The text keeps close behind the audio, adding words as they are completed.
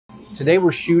Today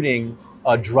we're shooting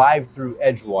a drive-through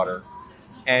Edgewater,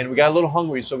 and we got a little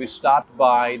hungry, so we stopped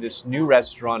by this new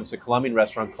restaurant. It's a Colombian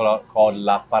restaurant called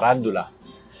La Farandula,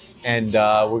 and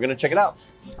we're gonna check it out.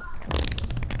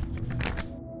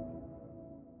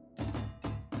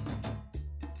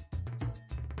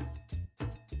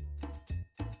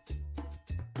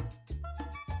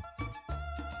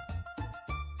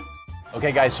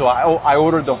 Okay guys, so I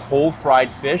ordered the whole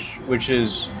fried fish, which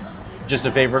is just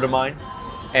a favorite of mine.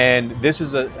 And this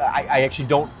is I actually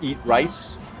don't eat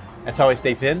rice. That's how I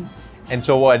stay thin. And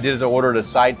so what I did is I ordered a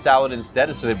side salad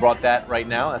instead. So they brought that right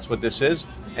now. That's what this is.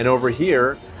 And over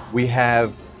here, we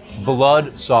have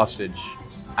blood sausage.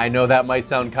 I know that might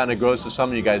sound kind of gross to some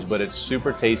of you guys, but it's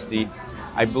super tasty.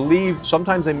 I believe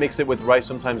sometimes they mix it with rice,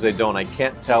 sometimes they don't. I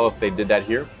can't tell if they did that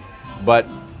here, but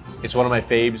it's one of my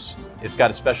faves. It's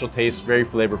got a special taste, very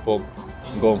flavorful.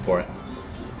 I'm going for it.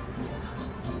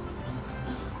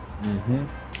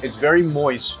 It's very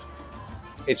moist.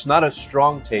 It's not a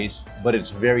strong taste, but it's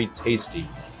very tasty.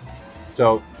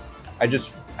 So I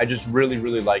just really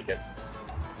like it.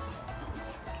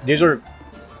 These are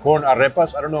corn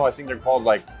arepas. I don't know, I think they're called,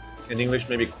 like in English,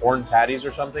 maybe corn patties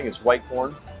or something. It's white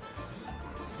corn.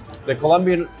 The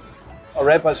Colombian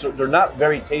arepas, they're not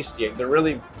very tasty. They're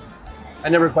really, I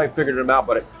never quite figured them out,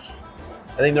 but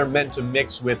I think they're meant to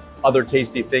mix with other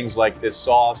tasty things like this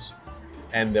sauce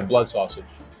and the blood sausage.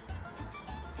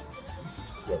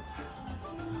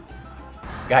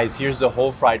 Guys, here's the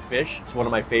whole fried fish. It's one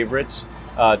of my favorites.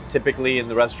 Typically in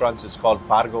the restaurants, it's called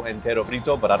pargo entero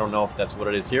frito, but I don't know if that's what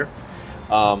it is here.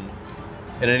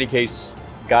 In any case,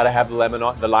 gotta have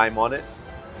the lime on it.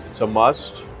 It's a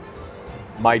must.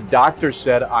 My doctor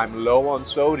said I'm low on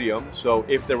sodium, so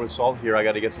if there was salt here, I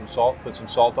gotta get some salt, put some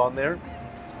salt on there.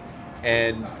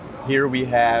 And here we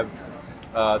have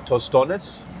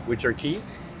tostones, which are key.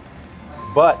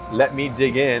 But let me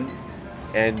dig in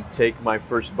and take my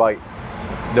first bite.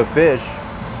 The fish,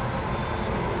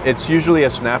 it's usually a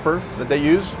snapper that they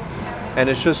use, and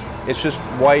it's just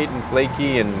white and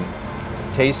flaky and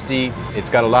tasty. It's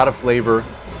got a lot of flavor.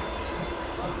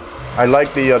 I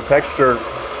like the texture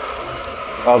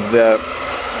of the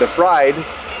fried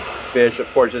fish.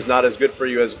 Of course, it's not as good for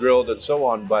you as grilled and so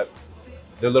on, but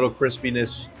the little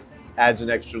crispiness adds an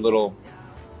extra little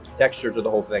texture to the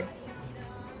whole thing.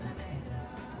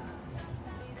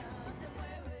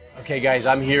 Okay guys,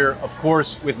 I'm here, of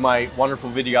course, with my wonderful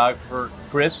videographer,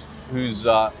 Chris, who's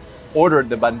ordered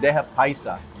the Bandeja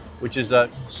Paisa, which is a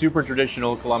super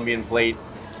traditional Colombian plate.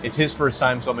 It's his first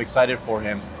time, so I'm excited for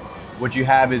him. What you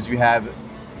have is you have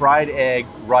fried egg,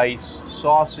 rice,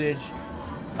 sausage,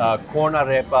 corn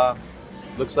arepa.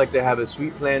 Looks like they have a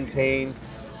sweet plantain.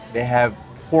 They have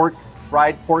pork,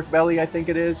 fried pork belly, I think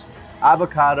it is,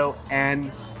 avocado,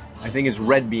 and I think it's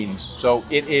red beans. So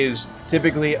it is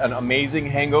typically an amazing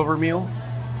hangover meal,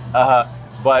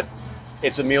 but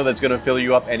it's a meal that's gonna fill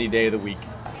you up any day of the week.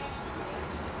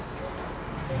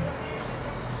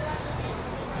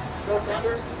 So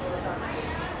tender.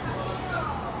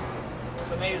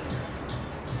 It's amazing.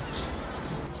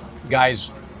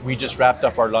 Guys, we just wrapped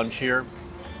up our lunch here.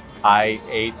 I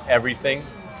ate everything.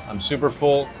 I'm super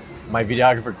full. My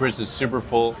videographer Chris is super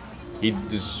full. He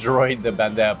destroyed the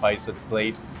Bandeja Paisa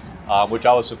plate, which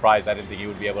I was surprised. I didn't think he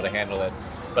would be able to handle it.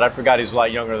 But I forgot he's a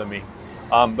lot younger than me.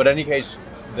 But in any case,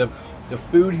 the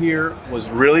food here was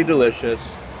really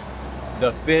delicious.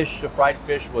 The fish, the fried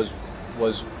fish was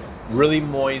really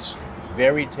moist,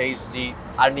 very tasty.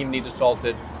 I didn't even need to salt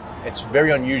it. It's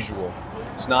very unusual.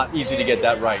 It's not easy to get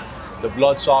that right. The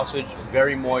blood sausage,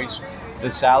 very moist.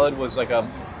 The salad was like a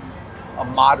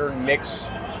modern mix,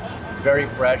 very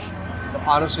fresh. So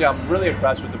honestly, I'm really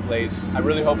impressed with the place. I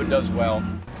really hope it does well.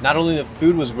 Not only the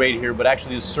food was great here, but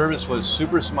actually the service was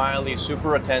super smiley,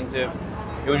 super attentive.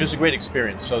 It was just a great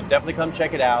experience. So definitely come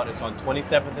check it out. It's on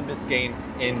 27th and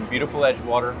Biscayne in beautiful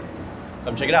Edgewater.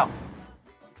 Come check it out.